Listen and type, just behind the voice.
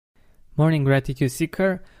Morning Gratitude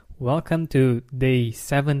Seeker, welcome to day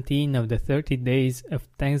 17 of the 30 days of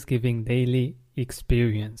Thanksgiving Daily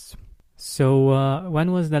Experience. So,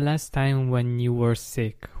 when was the last time when you were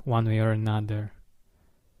sick, one way or another?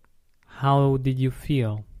 How did you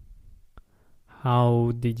feel?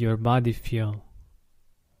 How did your body feel?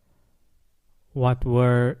 What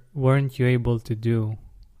weren't you able to do?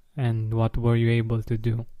 And what were you able to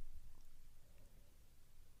do?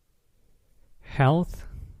 Health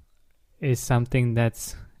is something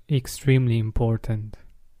that's extremely important,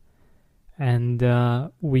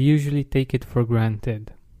 and we usually take it for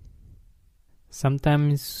granted.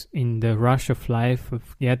 Sometimes in the rush of life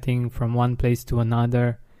of getting from one place to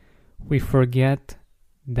another, we forget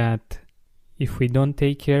that if we don't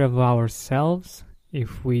take care of ourselves,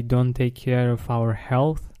 if we don't take care of our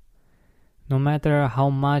health, no matter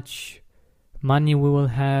how much money we will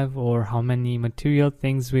have or how many material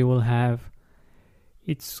things we will have,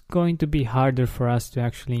 it's going to be harder for us to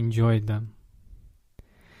actually enjoy them.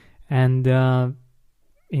 And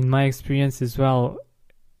in my experience as well,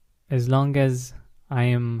 as long as I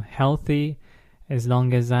am healthy, as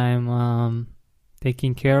long as I'm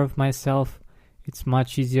taking care of myself, it's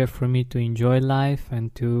much easier for me to enjoy life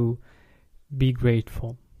and to be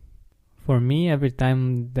grateful. For me, every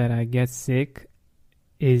time that I get sick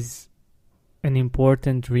is an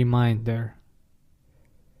important reminder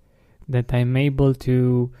that I'm able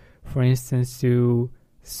to, for instance, to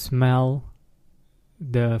smell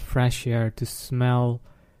the fresh air, to smell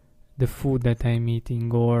the food that I'm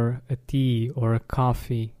eating, or a tea or a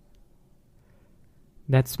coffee.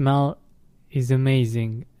 That smell is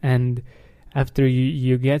amazing, and after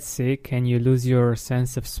you get sick and you lose your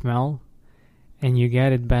sense of smell and you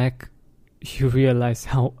get it back, you realize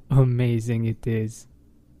how amazing it is.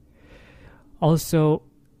 Also,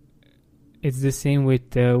 it's the same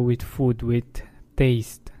with food, with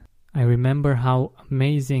taste. I remember how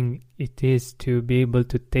amazing it is to be able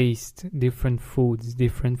to taste different foods,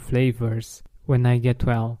 different flavors when I get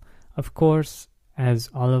well. Of course, as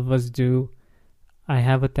all of us do, I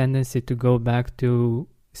have a tendency to go back to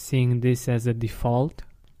seeing this as a default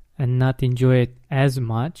and not enjoy it as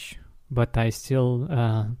much, but I still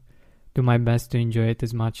do my best to enjoy it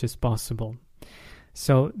as much as possible.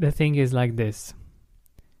 So the thing is like this.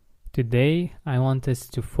 Today, I want us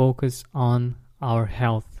to focus on our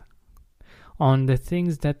health, on the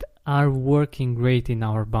things that are working great in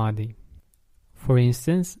our body. For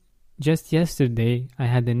instance, just yesterday, I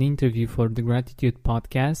had an interview for the Gratitude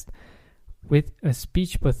podcast with a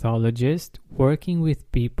speech pathologist working with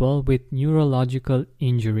people with neurological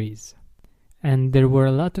injuries. And there were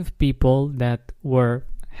a lot of people that were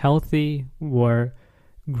healthy, were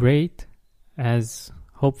great, as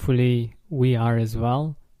hopefully we are as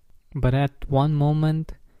well. But at one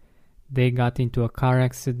moment, they got into a car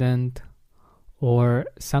accident or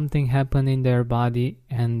something happened in their body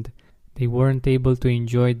and they weren't able to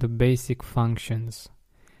enjoy the basic functions.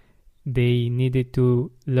 They needed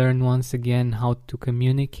to learn once again how to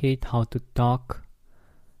communicate, how to talk,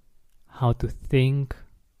 how to think,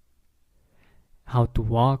 how to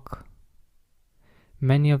walk.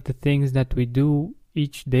 Many of the things that we do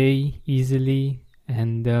each day easily,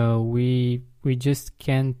 and we just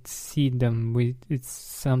can't see them. It's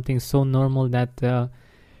something so normal that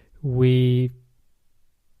we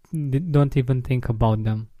don't even think about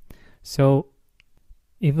them. So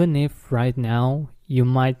even if right now you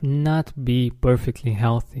might not be perfectly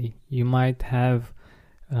healthy, you might have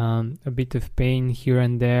a bit of pain here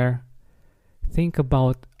and there, think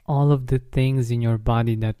about all of the things in your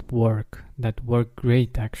body that work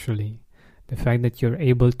great actually. The fact that you're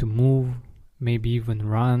able to move, maybe even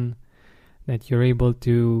run, that you're able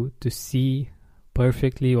to see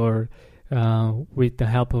perfectly, or with the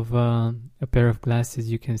help of a pair of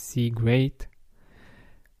glasses you can see great.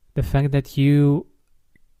 The fact that you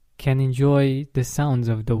can enjoy the sounds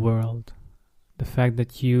of the world. The fact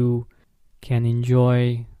that you can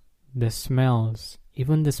enjoy the smells,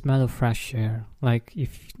 even the smell of fresh air. Like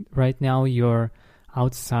if right now you're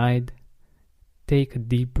outside, take a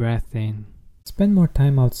deep breath in. Spend more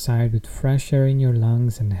time outside with fresh air in your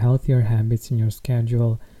lungs and healthier habits in your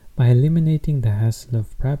schedule by eliminating the hassle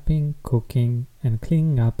of prepping, cooking, and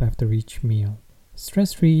cleaning up after each meal.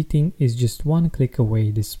 Stress-free eating is just one click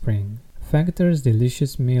away this spring. Factor's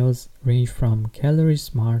delicious meals range from Calorie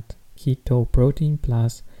Smart, Keto, Protein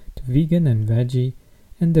Plus to vegan and veggie,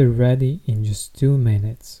 and they're ready in just 2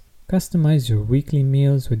 minutes. Customize your weekly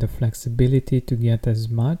meals with the flexibility to get as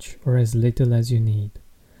much or as little as you need.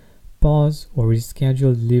 Pause or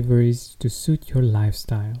reschedule deliveries to suit your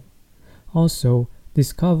lifestyle. Also,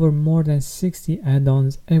 Discover more than 60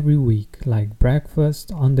 add-ons every week, like breakfast,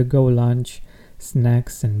 on-the-go lunch,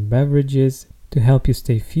 snacks and beverages to help you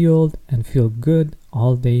stay fueled and feel good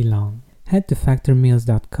all day long. Head to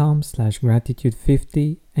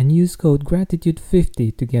factormeals.com/gratitude50 and use code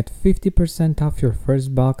gratitude50 to get 50% off your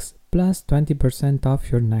first box plus 20% off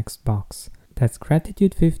your next box. That's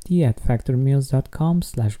gratitude50 at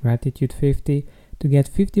factormeals.com/gratitude50 to get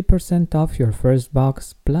 50% off your first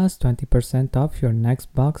box plus 20% off your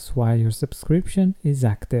next box while your subscription is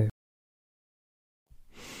active.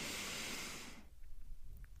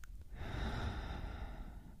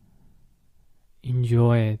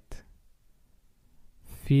 Enjoy it.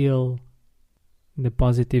 Feel the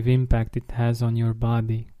positive impact it has on your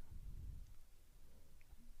body.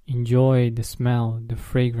 Enjoy the smell, the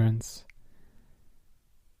fragrance.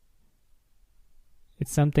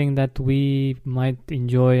 It's something that we might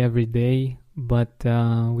enjoy every day, but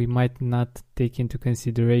we might not take into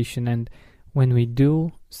consideration. And when we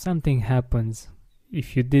do, something happens.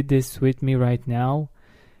 If you did this with me right now,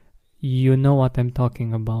 you know what I'm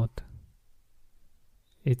talking about.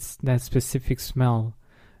 It's that specific smell.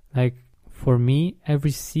 Like for me,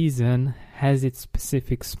 every season has its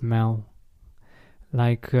specific smell.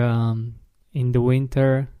 Like in the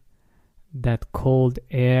winter, that cold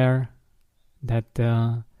air, that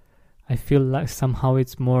I feel like somehow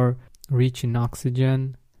it's more rich in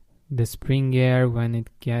oxygen. The spring air when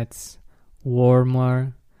it gets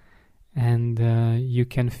warmer and you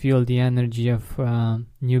can feel the energy of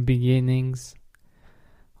new beginnings.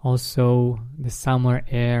 Also the summer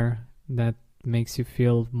air that makes you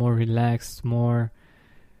feel more relaxed, more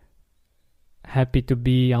happy to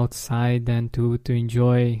be outside and to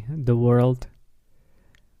enjoy the world.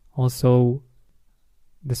 Also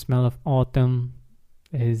the smell of autumn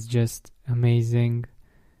is just amazing.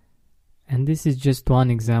 And this is just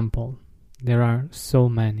one example. There are so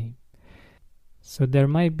many. So there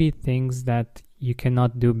might be things that you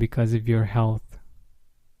cannot do because of your health.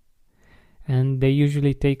 And they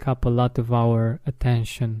usually take up a lot of our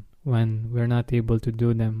attention when we're not able to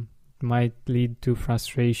do them. It might lead to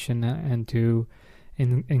frustration and to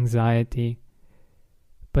anxiety.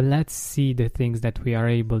 But let's see the things that we are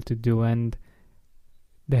able to do and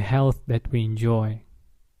the health that we enjoy.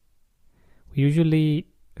 We usually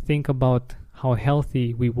think about how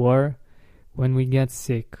healthy we were when we get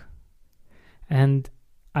sick. And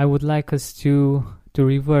I would like us to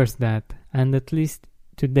reverse that, and at least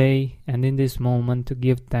today and in this moment to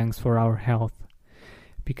give thanks for our health.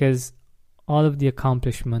 Because all of the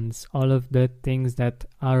accomplishments, all of the things that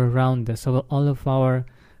are around us, all of our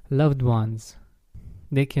loved ones,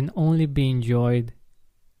 they can only be enjoyed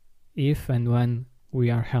if and when we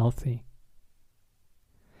are healthy.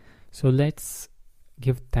 So let's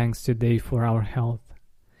give thanks today for our health,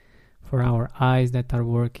 for our eyes that are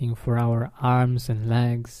working, for our arms and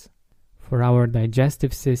legs, for our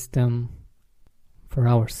digestive system, for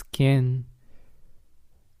our skin,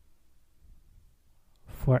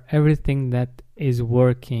 for everything that is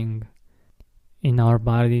working in our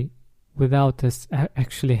body without us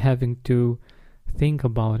actually having to think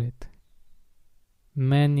about it.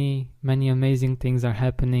 Many amazing things are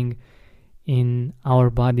happening in our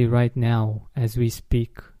body right now as we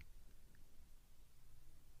speak.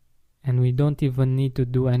 And we don't even need to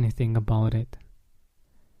do anything about it.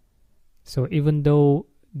 So even though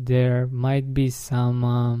there might be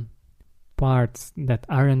some parts that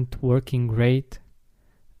aren't working great,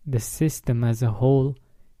 the system as a whole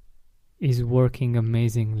is working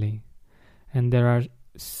amazingly. And there are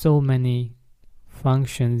so many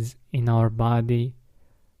functions in our body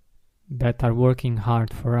that are working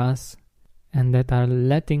hard for us and that are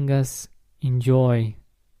letting us enjoy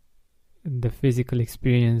the physical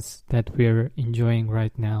experience that we're enjoying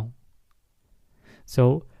right now.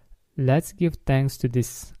 So let's give thanks to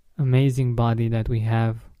this amazing body that we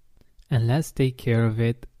have, and let's take care of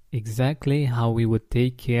it exactly how we would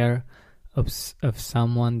take care of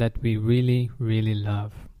someone that we really, really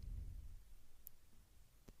love.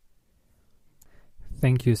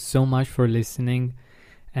 Thank you so much for listening,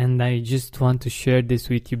 and I just want to share this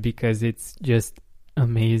with you because it's just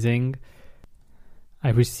amazing. I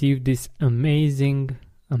received this amazing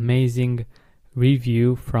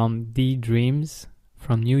review from D Dreams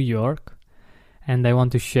from New York, and I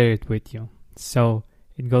want to share it with you. So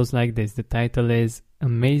it goes like this. The title is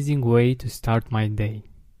Amazing Way to Start My Day.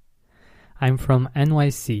 I'm from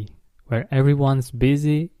NYC, where everyone's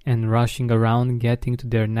busy and rushing around getting to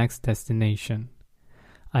their next destination.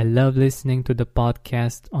 I love listening to the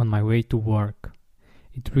podcast on my way to work.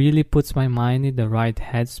 It really puts my mind in the right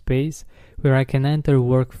headspace where I can enter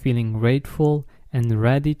work feeling grateful and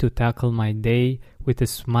ready to tackle my day with a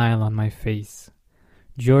smile on my face.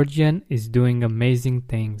 Georgian is doing amazing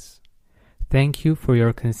things. Thank you for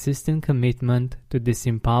your consistent commitment to this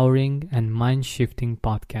empowering and mind-shifting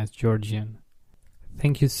podcast, Georgian.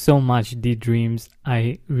 Thank you so much, D-Dreams.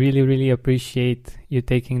 I really appreciate you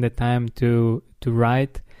taking the time to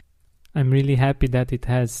write. I'm really happy that it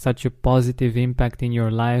has such a positive impact in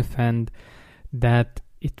your life and that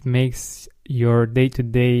it makes your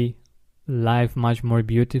day-to-day life much more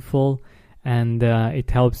beautiful, and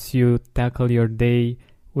it helps you tackle your day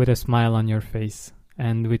with a smile on your face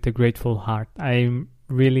and with a grateful heart. I'm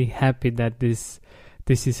really happy that this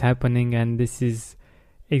is happening, and this is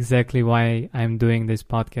exactly why I'm doing this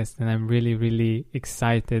podcast, and I'm really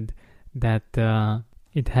excited that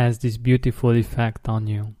it has this beautiful effect on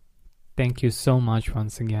you. Thank you so much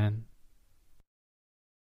once again.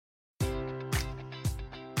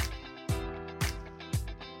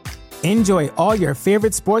 Enjoy all your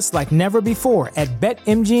favorite sports like never before at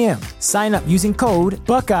BetMGM. Sign up using code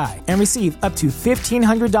Buckeye and receive up to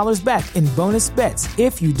 $1,500 back in bonus bets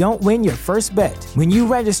if you don't win your first bet. When you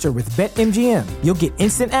register with BetMGM, you'll get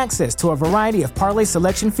instant access to a variety of parlay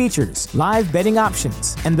selection features, live betting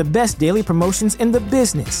options, and the best daily promotions in the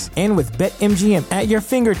business. And with BetMGM at your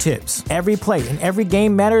fingertips, every play and every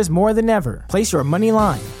game matters more than ever. Place your money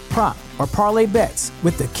line, prop, or parlay bets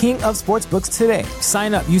with the king of sportsbooks today.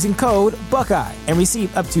 Sign up using code Buckeye and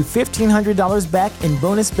receive up to $1,500 back in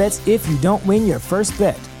bonus bets if you don't win your first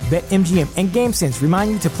bet. BetMGM and GameSense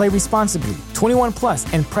remind you to play responsibly. 21 plus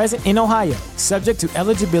and present in Ohio, subject to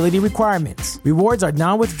eligibility requirements. Rewards are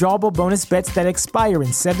non-withdrawable bonus bets that expire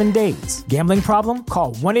in 7 days. Gambling problem?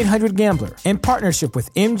 Call 1-800-GAMBLER. In partnership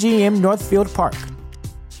with MGM Northfield Park.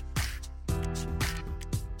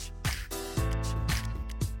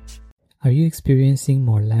 Are you experiencing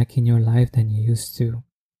more lack in your life than you used to?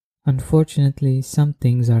 Unfortunately, some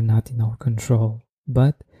things are not in our control,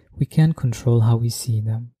 but we can control how we see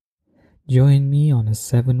them. Join me on a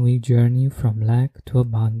 7-week journey from lack to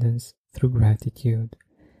abundance through gratitude.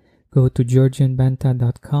 Go to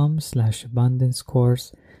georgianbenta.com/abundance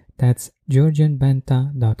course. That's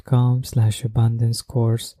georgianbenta.com/abundance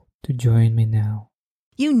course to join me now.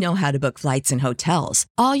 You know how to book flights and hotels.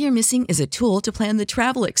 All you're missing is a tool to plan the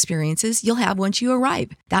travel experiences you'll have once you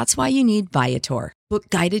arrive. That's why you need Viator. Book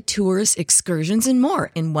guided tours, excursions, and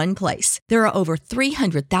more in one place. There are over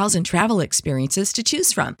 300,000 travel experiences to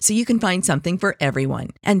choose from, so you can find something for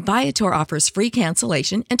everyone. And Viator offers free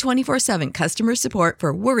cancellation and 24/7 customer support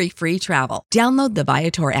for worry-free travel. Download the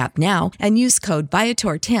Viator app now and use code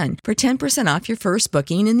Viator10 for 10% off your first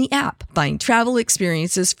booking in the app. Find travel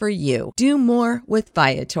experiences for you. Do more with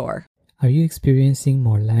Viator. Are you experiencing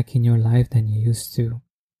more lack in your life than you used to?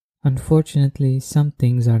 Unfortunately, some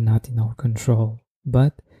things are not in our control,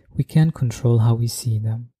 but we can control how we see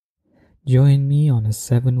them. Join me on a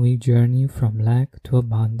 7-week journey from lack to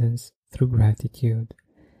abundance through gratitude.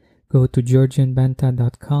 Go to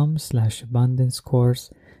georgianbenta.com/abundance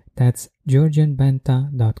course. That's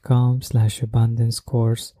georgianbenta.com/abundance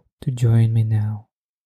course to join me now.